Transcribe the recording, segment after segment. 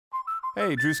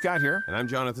Hey, Drew Scott here, and I'm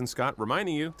Jonathan Scott,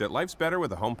 reminding you that life's better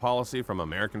with a home policy from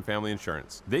American Family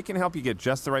Insurance. They can help you get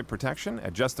just the right protection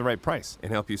at just the right price and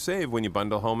help you save when you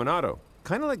bundle home and auto.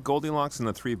 Kind of like Goldilocks and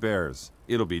the Three Bears.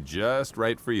 It'll be just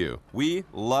right for you. We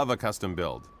love a custom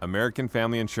build. American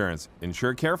Family Insurance.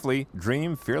 Insure carefully,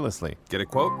 dream fearlessly. Get a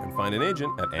quote and find an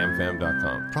agent at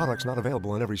amfam.com. Products not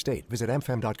available in every state. Visit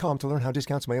amfam.com to learn how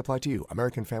discounts may apply to you.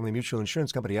 American Family Mutual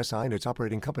Insurance Company, SI, and its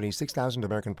operating company, 6000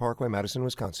 American Parkway, Madison,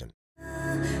 Wisconsin.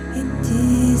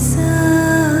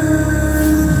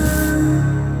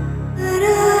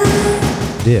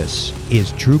 This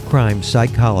is True Crime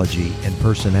Psychology and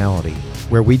Personality,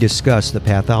 where we discuss the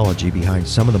pathology behind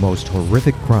some of the most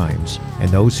horrific crimes and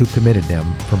those who committed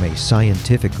them from a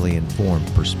scientifically informed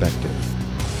perspective.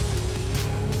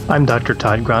 I'm Dr.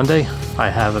 Todd Grande. I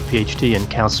have a PhD in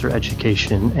counselor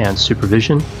education and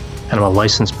supervision, and I'm a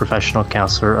licensed professional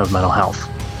counselor of mental health.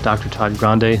 Dr. Todd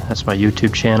Grande, that's my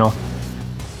YouTube channel.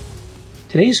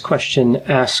 Today's question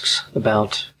asks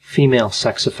about female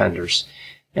sex offenders,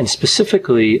 and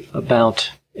specifically about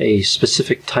a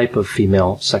specific type of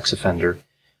female sex offender,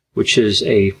 which is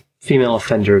a female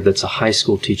offender that's a high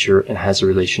school teacher and has a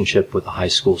relationship with a high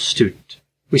school student.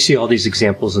 We see all these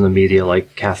examples in the media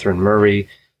like Catherine Murray,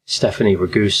 Stephanie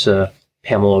Ragusa,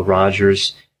 Pamela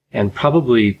Rogers, and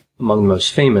probably among the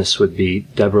most famous would be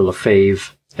Deborah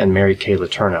LaFave and Mary Kay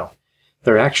Letourneau.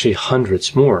 There are actually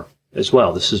hundreds more as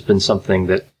well. This has been something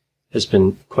that has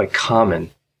been quite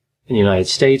common in the United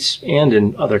States and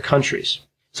in other countries.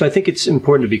 So I think it's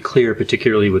important to be clear,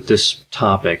 particularly with this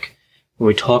topic, when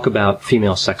we talk about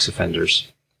female sex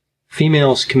offenders.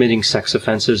 Females committing sex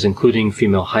offenses, including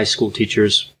female high school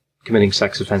teachers committing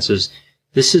sex offenses,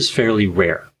 this is fairly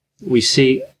rare. We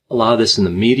see a lot of this in the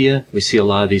media. We see a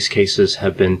lot of these cases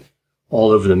have been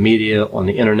all over the media, on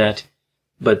the internet,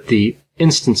 but the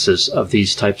instances of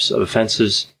these types of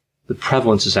offenses, the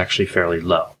prevalence is actually fairly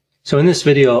low. So in this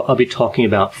video, I'll be talking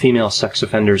about female sex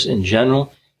offenders in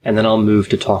general, and then I'll move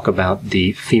to talk about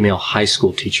the female high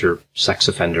school teacher sex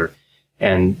offender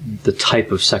and the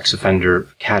type of sex offender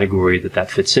category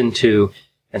that fits into,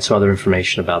 and some other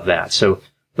information about that. So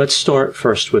let's start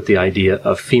first with the idea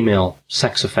of female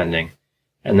sex offending,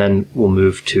 and then we'll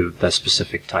move to the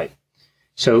specific type.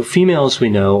 So females, we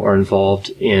know, are involved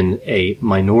in a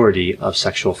minority of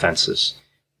sexual offenses.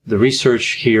 The research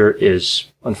here is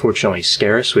unfortunately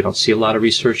scarce. We don't see a lot of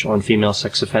research on female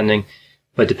sex offending,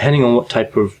 but depending on what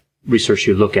type of research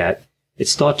you look at,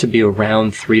 it's thought to be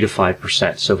around 3 to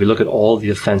 5%. So if we look at all the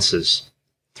offenses,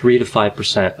 3 to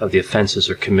 5% of the offenses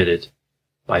are committed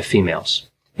by females.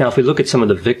 Now, if we look at some of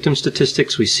the victim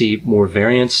statistics, we see more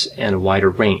variance and a wider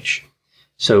range.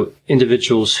 So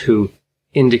individuals who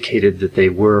indicated that they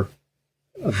were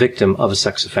a victim of a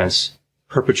sex offense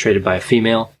perpetrated by a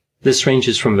female, this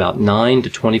ranges from about 9 to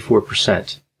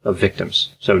 24% of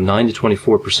victims. So 9 to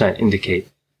 24% indicate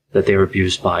that they were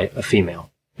abused by a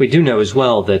female. We do know as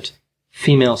well that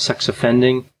female sex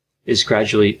offending is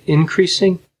gradually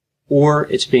increasing, or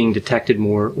it's being detected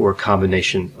more, or a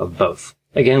combination of both.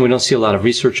 Again, we don't see a lot of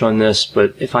research on this,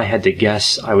 but if I had to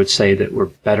guess, I would say that we're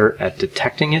better at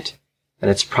detecting it, and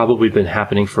it's probably been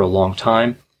happening for a long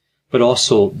time, but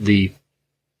also the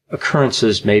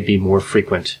occurrences may be more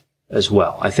frequent as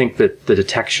well. I think that the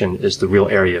detection is the real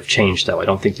area of change, though. I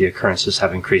don't think the occurrences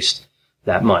have increased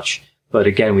that much. But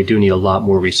again, we do need a lot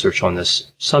more research on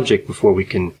this subject before we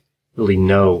can really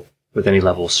know with any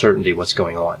level of certainty what's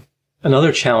going on.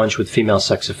 Another challenge with female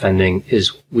sex offending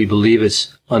is we believe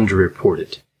it's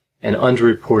underreported, and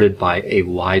underreported by a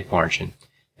wide margin.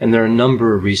 And there are a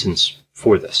number of reasons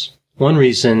for this. One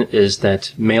reason is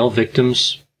that male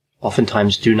victims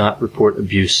oftentimes do not report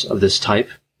abuse of this type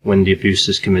when the abuse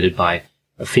is committed by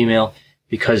a female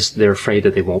because they're afraid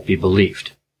that they won't be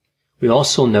believed. We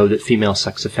also know that female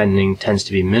sex offending tends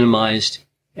to be minimized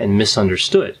and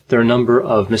misunderstood. There are a number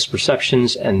of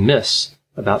misperceptions and myths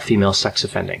about female sex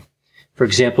offending. For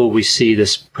example, we see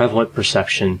this prevalent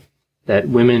perception that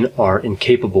women are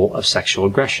incapable of sexual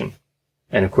aggression.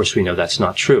 And of course, we know that's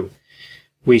not true.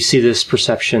 We see this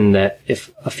perception that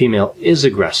if a female is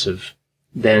aggressive,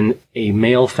 then a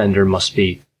male offender must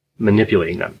be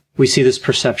manipulating them. We see this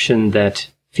perception that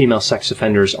female sex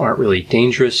offenders aren't really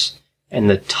dangerous, and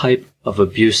the type of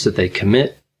abuse that they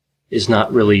commit is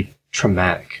not really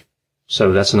traumatic.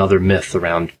 So that's another myth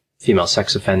around female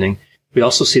sex offending. We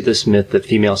also see this myth that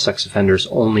female sex offenders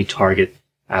only target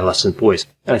adolescent boys.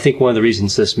 And I think one of the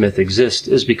reasons this myth exists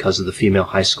is because of the female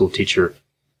high school teacher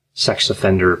sex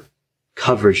offender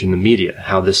coverage in the media,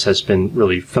 how this has been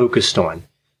really focused on.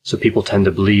 So people tend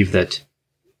to believe that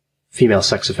female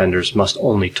sex offenders must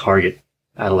only target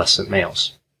adolescent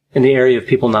males. In the area of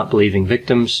people not believing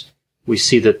victims, we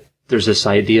see that there's this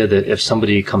idea that if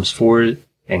somebody comes forward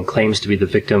and claims to be the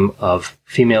victim of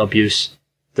female abuse,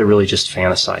 they're really just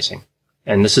fantasizing.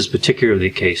 And this is particularly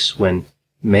the case when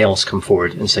males come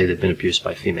forward and say they've been abused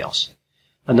by females.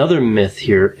 Another myth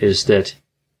here is that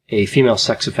a female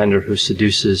sex offender who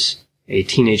seduces a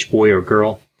teenage boy or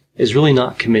girl is really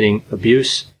not committing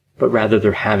abuse, but rather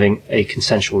they're having a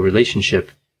consensual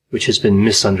relationship, which has been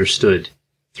misunderstood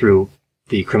through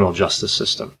the criminal justice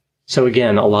system. So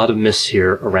again, a lot of myths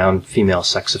here around female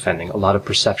sex offending, a lot of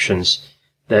perceptions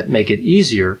that make it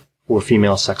easier for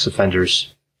female sex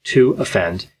offenders to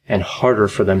offend and harder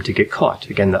for them to get caught.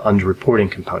 Again, the underreporting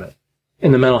component.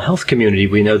 In the mental health community,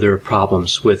 we know there are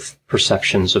problems with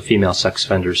perceptions of female sex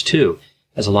offenders too,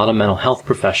 as a lot of mental health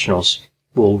professionals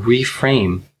will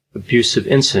reframe abusive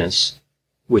incidents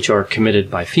which are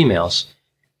committed by females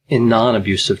in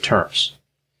non-abusive terms.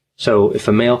 So if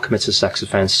a male commits a sex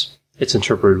offense, it's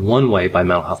interpreted one way by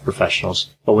mental health professionals,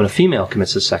 but when a female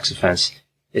commits a sex offense,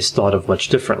 it's thought of much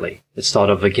differently. It's thought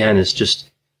of, again, as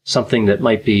just something that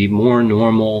might be more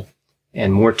normal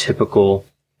and more typical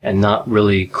and not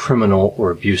really criminal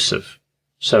or abusive.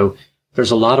 So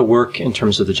there's a lot of work in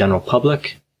terms of the general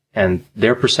public and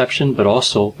their perception, but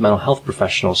also mental health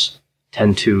professionals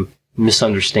tend to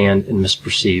misunderstand and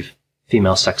misperceive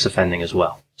female sex offending as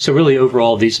well. So really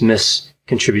overall, these myths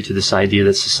contribute to this idea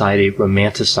that society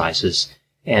romanticizes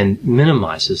and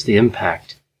minimizes the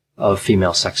impact of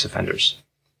female sex offenders.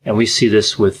 And we see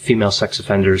this with female sex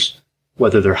offenders,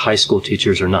 whether they're high school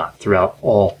teachers or not. Throughout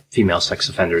all female sex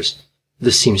offenders,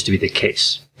 this seems to be the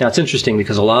case. Now, it's interesting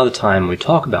because a lot of the time when we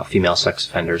talk about female sex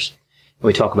offenders,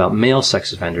 when we talk about male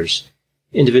sex offenders,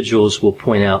 individuals will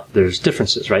point out there's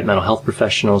differences, right? Mental health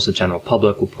professionals, the general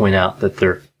public will point out that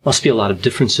there must be a lot of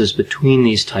differences between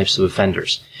these types of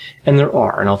offenders. And there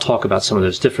are, and I'll talk about some of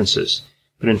those differences.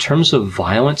 But in terms of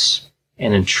violence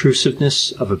and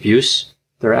intrusiveness of abuse,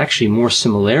 there are actually more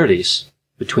similarities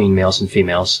between males and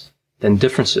females than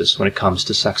differences when it comes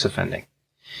to sex offending.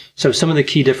 So some of the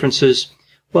key differences,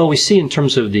 well, we see in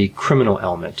terms of the criminal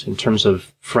element, in terms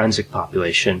of forensic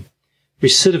population,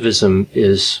 recidivism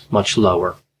is much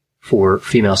lower for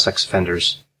female sex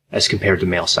offenders as compared to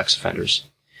male sex offenders.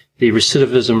 The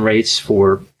recidivism rates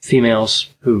for females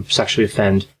who sexually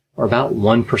offend are about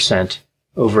 1%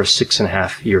 over a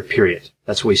 6.5-year period.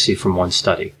 That's what we see from one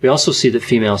study. We also see that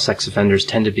female sex offenders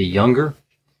tend to be younger.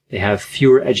 They have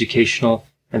fewer educational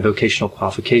and vocational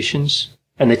qualifications,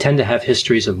 and they tend to have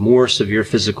histories of more severe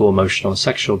physical, emotional, and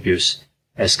sexual abuse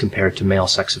as compared to male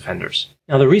sex offenders.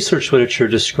 Now, the research literature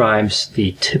describes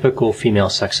the typical female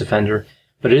sex offender,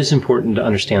 but it is important to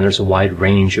understand there's a wide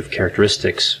range of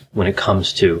characteristics when it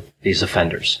comes to these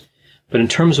offenders. But in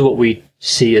terms of what we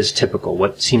see as typical,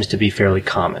 what seems to be fairly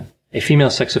common, a female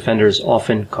sex offender is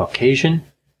often Caucasian,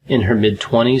 in her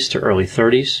mid-20s to early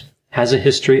 30s, has a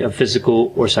history of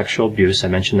physical or sexual abuse, I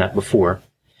mentioned that before,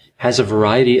 has a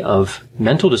variety of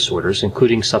mental disorders,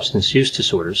 including substance use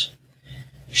disorders.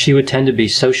 She would tend to be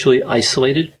socially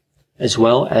isolated, as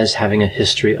well as having a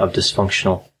history of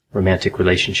dysfunctional romantic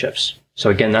relationships. So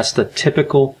again, that's the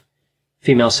typical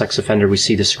female sex offender we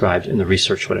see described in the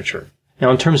research literature. Now,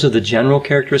 in terms of the general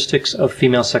characteristics of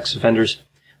female sex offenders,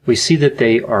 we see that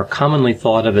they are commonly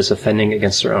thought of as offending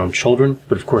against their own children,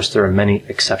 but of course there are many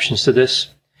exceptions to this.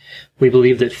 We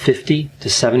believe that 50 to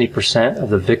 70% of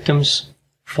the victims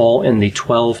fall in the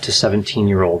 12 to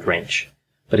 17-year-old range.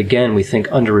 But again, we think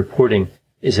underreporting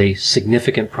is a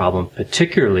significant problem,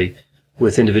 particularly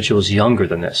with individuals younger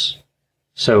than this.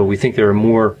 So we think there are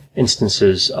more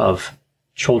instances of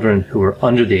children who are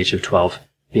under the age of 12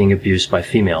 being abused by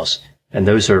females, and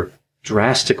those are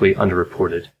drastically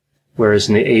underreported. Whereas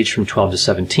in the age from 12 to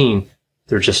 17,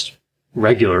 they're just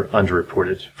regular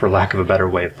underreported, for lack of a better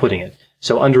way of putting it.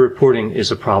 So underreporting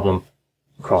is a problem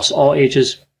across all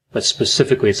ages, but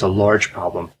specifically it's a large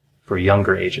problem for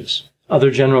younger ages.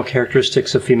 Other general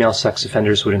characteristics of female sex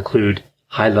offenders would include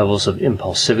high levels of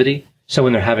impulsivity. So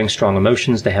when they're having strong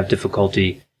emotions, they have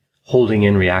difficulty holding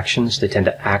in reactions. They tend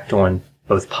to act on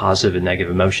both positive and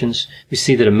negative emotions. We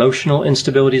see that emotional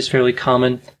instability is fairly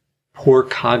common. Poor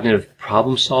cognitive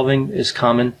problem solving is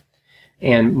common.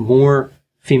 And more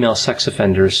female sex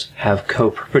offenders have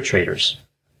co-perpetrators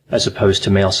as opposed to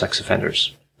male sex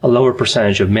offenders. A lower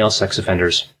percentage of male sex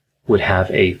offenders would have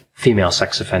a female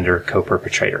sex offender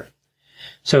co-perpetrator.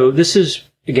 So this is,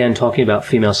 again, talking about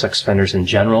female sex offenders in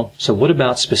general. So what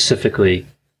about specifically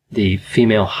the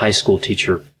female high school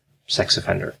teacher sex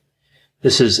offender?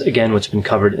 This is, again, what's been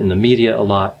covered in the media a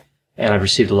lot, and I've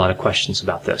received a lot of questions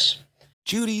about this.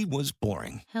 Judy was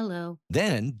boring. Hello.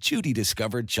 Then Judy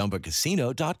discovered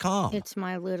ChumbaCasino.com. It's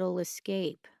my little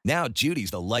escape. Now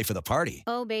Judy's the life of the party.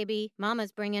 Oh, baby,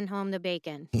 mama's bringing home the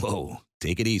bacon. Whoa,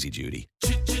 take it easy, Judy.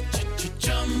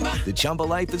 The Chumba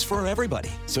life is for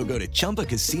everybody. So go to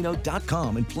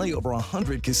ChumbaCasino.com and play over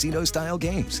 100 casino-style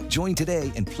games. Join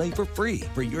today and play for free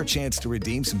for your chance to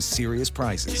redeem some serious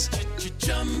prizes.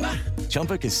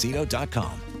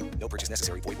 ChumbaCasino.com. No purchase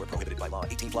necessary. Void where prohibited by law.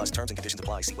 18 plus terms and conditions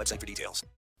apply. See website for details.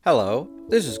 Hello,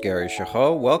 this is Gary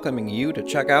Chahot welcoming you to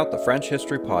check out the French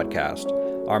History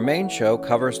Podcast. Our main show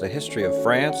covers the history of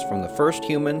France from the first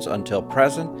humans until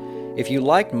present. If you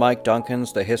liked Mike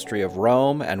Duncan's The History of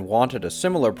Rome and wanted a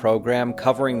similar program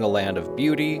covering the land of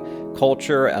beauty,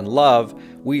 culture, and love,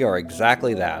 we are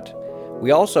exactly that. We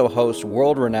also host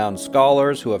world-renowned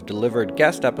scholars who have delivered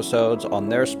guest episodes on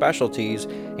their specialties,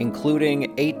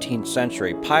 including 18th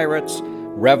century pirates,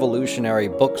 revolutionary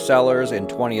booksellers in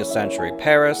 20th century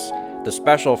Paris, the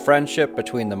special friendship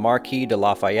between the Marquis de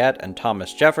Lafayette and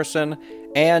Thomas Jefferson,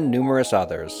 and numerous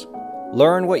others.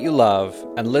 Learn what you love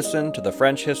and listen to the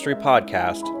French History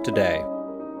Podcast today.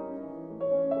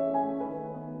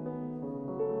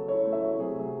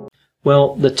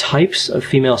 Well, the types of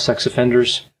female sex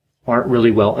offenders aren't really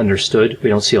well understood. We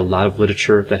don't see a lot of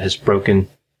literature that has broken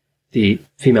the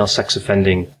female sex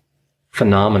offending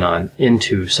phenomenon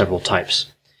into several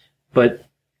types. But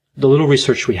the little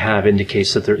research we have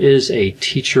indicates that there is a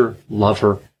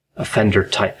teacher-lover offender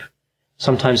type.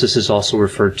 Sometimes this is also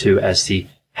referred to as the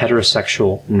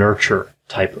heterosexual nurture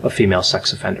type of female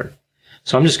sex offender.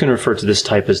 So I'm just going to refer to this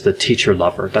type as the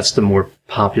teacher-lover. That's the more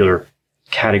popular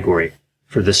category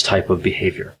for this type of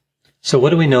behavior. So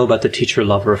what do we know about the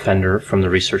teacher-lover offender from the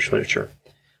research literature?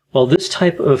 Well, this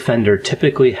type of offender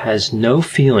typically has no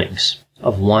feelings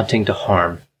of wanting to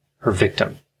harm her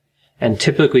victim, and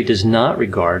typically does not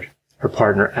regard her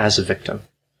partner as a victim.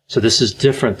 So this is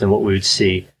different than what we would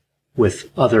see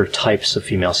with other types of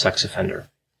female sex offender.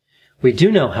 We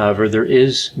do know, however, there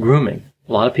is grooming.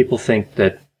 A lot of people think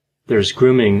that there's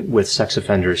grooming with sex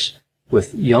offenders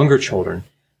with younger children,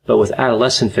 but with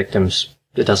adolescent victims,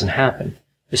 it doesn't happen,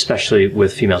 especially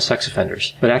with female sex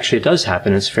offenders. But actually it does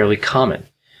happen. It's fairly common.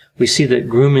 We see that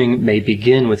grooming may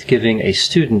begin with giving a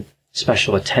student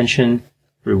special attention,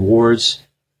 rewards,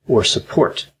 or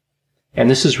support. And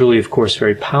this is really, of course,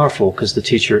 very powerful because the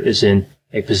teacher is in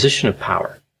a position of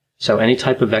power. So any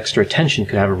type of extra attention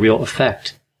could have a real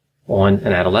effect on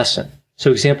an adolescent.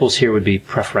 So examples here would be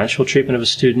preferential treatment of a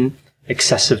student,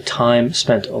 excessive time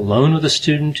spent alone with a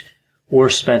student, or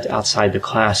spent outside the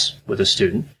class with a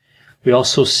student. We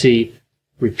also see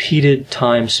repeated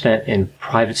time spent in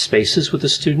private spaces with a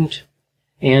student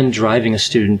and driving a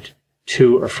student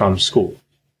to or from school.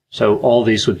 So all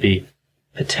these would be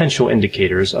potential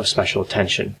indicators of special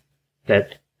attention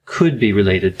that could be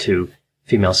related to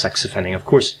female sex offending. Of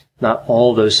course, not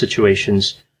all those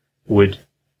situations would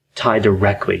tie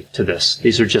directly to this.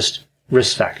 These are just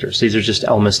risk factors. These are just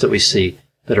elements that we see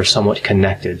that are somewhat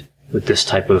connected with this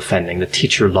type of offending, the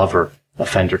teacher-lover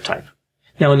offender type.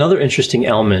 Now, another interesting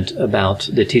element about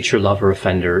the teacher-lover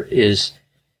offender is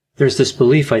there's this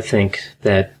belief, I think,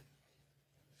 that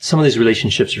some of these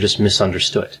relationships are just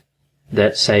misunderstood.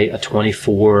 That, say, a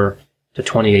 24 to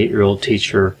 28-year-old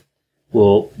teacher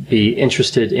will be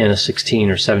interested in a 16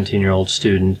 or 17-year-old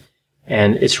student,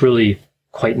 and it's really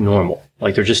quite normal.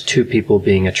 Like they're just two people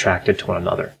being attracted to one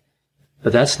another.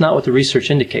 But that's not what the research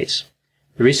indicates.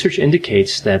 The research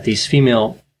indicates that these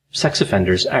female sex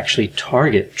offenders actually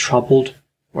target troubled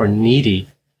or needy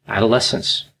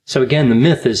adolescents. So again, the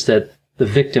myth is that the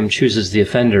victim chooses the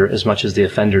offender as much as the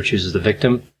offender chooses the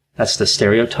victim. That's the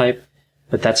stereotype,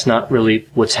 but that's not really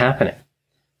what's happening.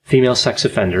 Female sex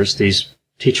offenders, these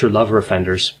teacher-lover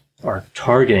offenders, are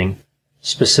targeting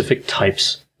specific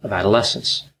types of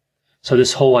adolescents. So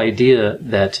this whole idea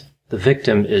that the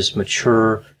victim is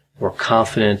mature or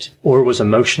confident or was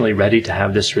emotionally ready to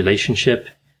have this relationship,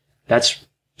 that's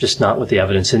just not what the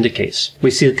evidence indicates.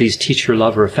 We see that these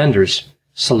teacher-lover offenders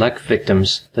select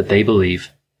victims that they believe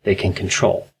they can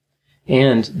control,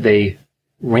 and they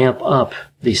ramp up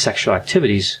these sexual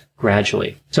activities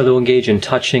gradually. So they'll engage in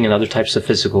touching and other types of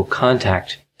physical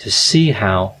contact to see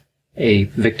how a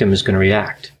victim is going to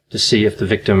react, to see if the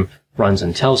victim runs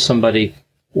and tells somebody,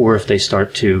 or if they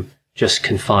start to just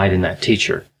confide in that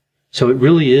teacher. So it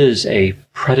really is a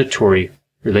predatory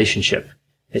relationship.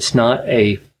 It's not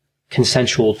a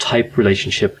consensual type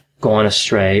relationship gone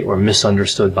astray or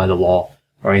misunderstood by the law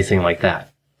or anything like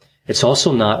that. It's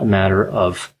also not a matter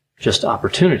of just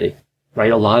opportunity,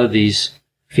 right? A lot of these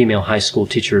female high school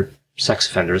teacher sex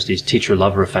offenders, these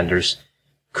teacher-lover offenders,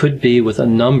 could be with a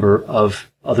number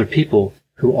of other people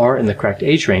who are in the correct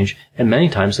age range, and many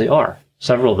times they are.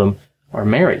 Several of them are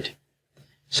married.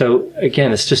 So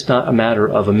again, it's just not a matter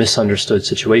of a misunderstood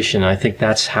situation. I think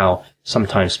that's how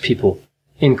sometimes people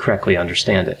incorrectly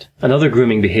understand it. Another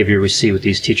grooming behavior we see with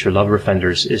these teacher lover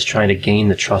offenders is trying to gain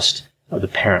the trust of the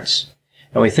parents.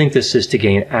 And we think this is to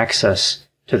gain access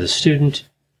to the student,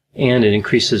 and it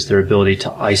increases their ability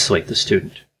to isolate the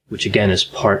student, which again is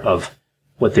part of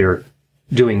what they're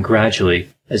doing gradually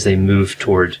as they move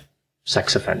toward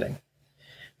sex offending.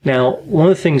 Now, one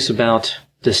of the things about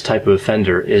this type of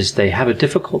offender is they have a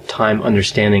difficult time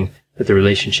understanding that the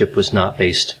relationship was not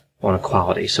based on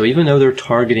equality. So even though they're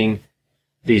targeting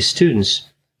these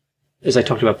students, as I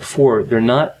talked about before, they're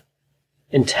not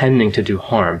intending to do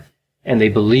harm, and they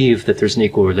believe that there's an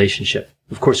equal relationship.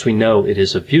 Of course, we know it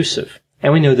is abusive,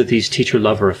 and we know that these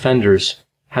teacher-lover offenders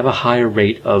have a higher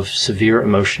rate of severe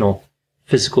emotional,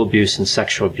 physical abuse, and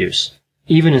sexual abuse,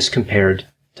 even as compared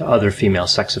to other female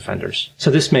sex offenders. So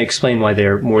this may explain why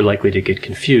they're more likely to get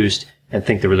confused and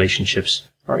think the relationships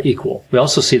are equal. We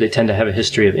also see they tend to have a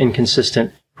history of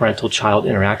inconsistent parental-child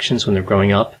interactions when they're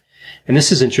growing up. And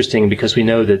this is interesting because we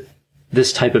know that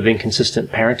this type of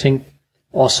inconsistent parenting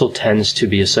also tends to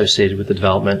be associated with the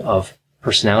development of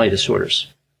personality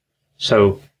disorders.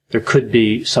 So there could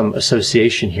be some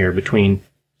association here between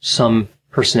some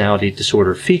personality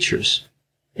disorder features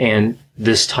and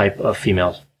this type of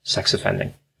female sex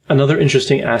offending. Another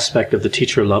interesting aspect of the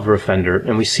teacher-lover offender,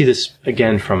 and we see this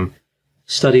again from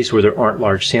studies where there aren't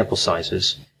large sample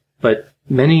sizes, but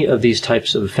many of these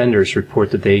types of offenders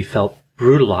report that they felt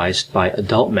brutalized by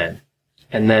adult men,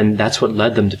 and then that's what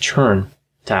led them to turn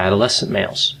to adolescent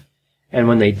males. And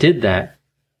when they did that,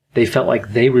 they felt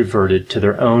like they reverted to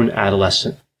their own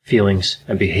adolescent feelings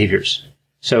and behaviors.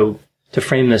 So to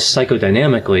frame this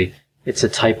psychodynamically, it's a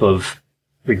type of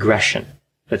regression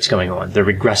that's going on. They're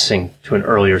regressing to an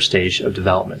earlier stage of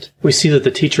development. We see that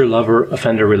the teacher-lover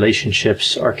offender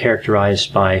relationships are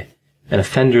characterized by an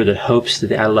offender that hopes that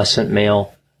the adolescent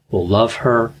male will love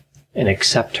her and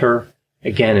accept her,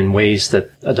 again in ways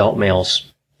that adult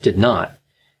males did not.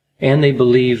 And they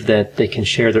believe that they can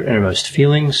share their innermost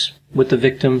feelings with the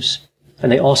victims,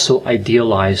 and they also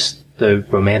idealize the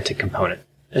romantic component,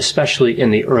 especially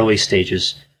in the early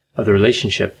stages of the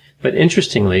relationship. But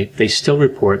interestingly, they still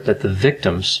report that the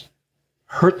victims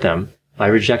hurt them by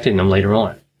rejecting them later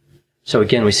on. So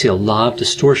again, we see a lot of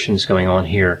distortions going on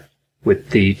here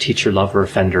with the teacher-lover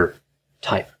offender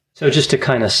type. So just to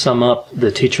kind of sum up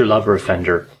the teacher-lover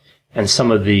offender and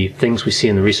some of the things we see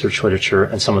in the research literature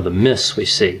and some of the myths we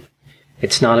see,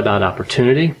 it's not about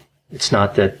opportunity. It's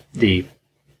not that the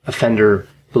offender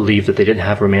believed that they didn't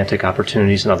have romantic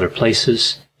opportunities in other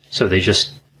places, so they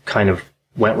just kind of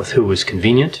went with who was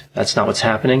convenient. That's not what's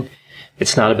happening.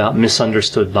 It's not about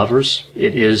misunderstood lovers.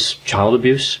 It is child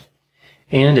abuse.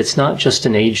 And it's not just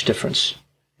an age difference.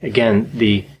 Again,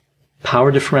 the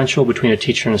power differential between a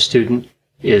teacher and a student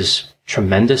is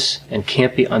tremendous and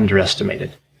can't be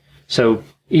underestimated. So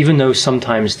even though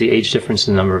sometimes the age difference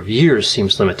in the number of years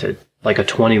seems limited, like a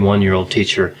 21-year-old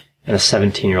teacher and a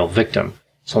 17-year-old victim,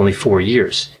 it's only 4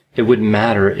 years. It wouldn't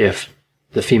matter if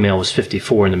the female was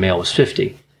 54 and the male was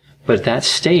 50. But at that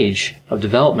stage of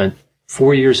development,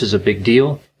 4 years is a big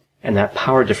deal, and that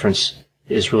power difference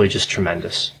is really just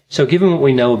tremendous. So given what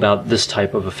we know about this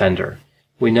type of offender,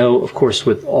 we know, of course,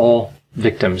 with all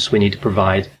victims, we need to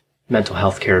provide mental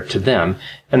health care to them.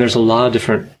 And there's a lot of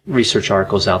different research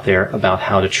articles out there about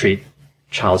how to treat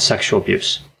child sexual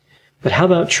abuse. But how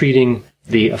about treating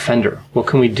the offender? What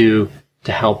can we do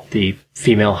to help the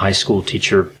female high school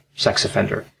teacher sex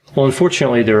offender? Well,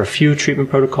 unfortunately, there are few treatment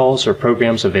protocols or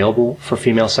programs available for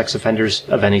female sex offenders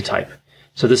of any type.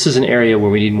 So this is an area where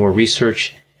we need more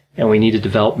research, and we need to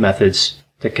develop methods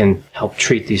that can help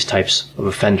treat these types of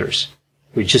offenders.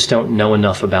 We just don't know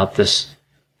enough about this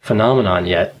phenomenon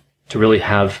yet to really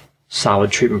have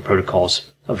solid treatment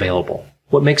protocols available.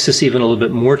 What makes this even a little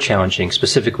bit more challenging,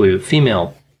 specifically with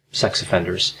female sex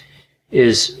offenders,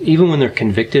 is even when they're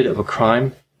convicted of a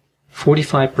crime,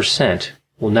 45%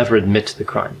 will never admit to the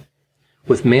crime.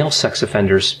 With male sex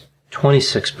offenders,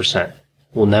 26%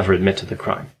 will never admit to the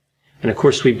crime. And of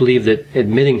course, we believe that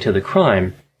admitting to the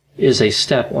crime is a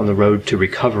step on the road to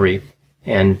recovery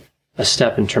and a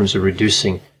step in terms of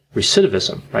reducing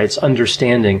recidivism, right? It's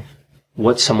understanding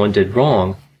what someone did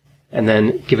wrong and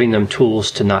then giving them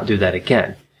tools to not do that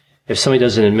again. If somebody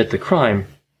doesn't admit the crime,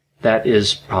 that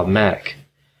is problematic.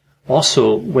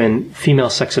 Also, when female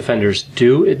sex offenders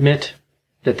do admit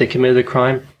that they committed a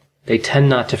crime, they tend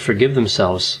not to forgive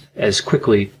themselves as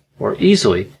quickly or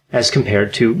easily as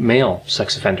compared to male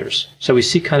sex offenders. So we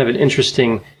see kind of an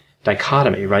interesting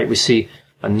dichotomy, right? We see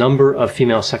a number of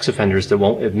female sex offenders that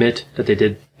won't admit that they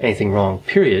did anything wrong,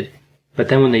 period. But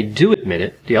then when they do admit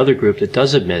it, the other group that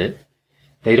does admit it,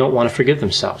 they don't want to forgive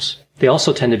themselves. They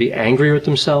also tend to be angrier at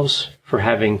themselves for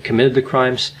having committed the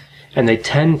crimes, and they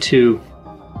tend to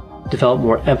develop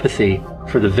more empathy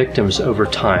for the victims over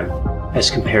time as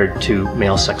compared to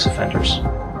male sex offenders.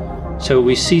 So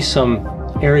we see some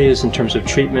areas in terms of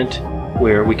treatment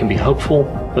where we can be hopeful,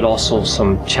 but also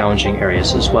some challenging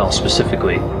areas as well,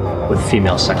 specifically with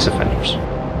female sex offenders.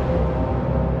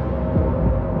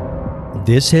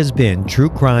 This has been True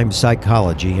Crime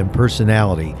Psychology and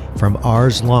Personality from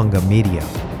Ars Longa Media.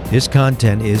 This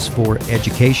content is for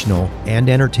educational and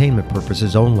entertainment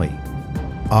purposes only.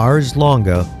 Ars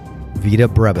Longa, Vita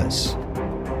Brevis.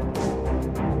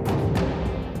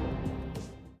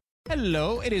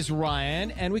 Hello, it is Ryan,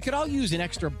 and we could all use an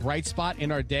extra bright spot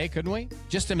in our day, couldn't we?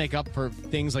 Just to make up for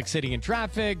things like sitting in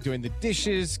traffic, doing the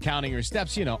dishes, counting your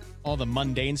steps, you know, all the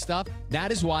mundane stuff.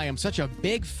 That is why I'm such a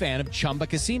big fan of Chumba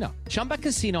Casino. Chumba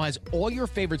Casino has all your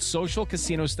favorite social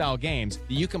casino-style games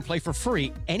that you can play for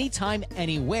free anytime,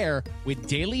 anywhere with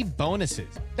daily bonuses.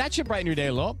 That should brighten your day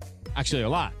a little. Actually, a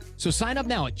lot. So sign up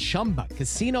now at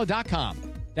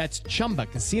ChumbaCasino.com. That's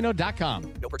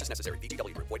ChumbaCasino.com. No purchase necessary.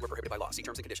 VGW Group. Void where prohibited by law. See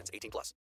terms and conditions. 18+.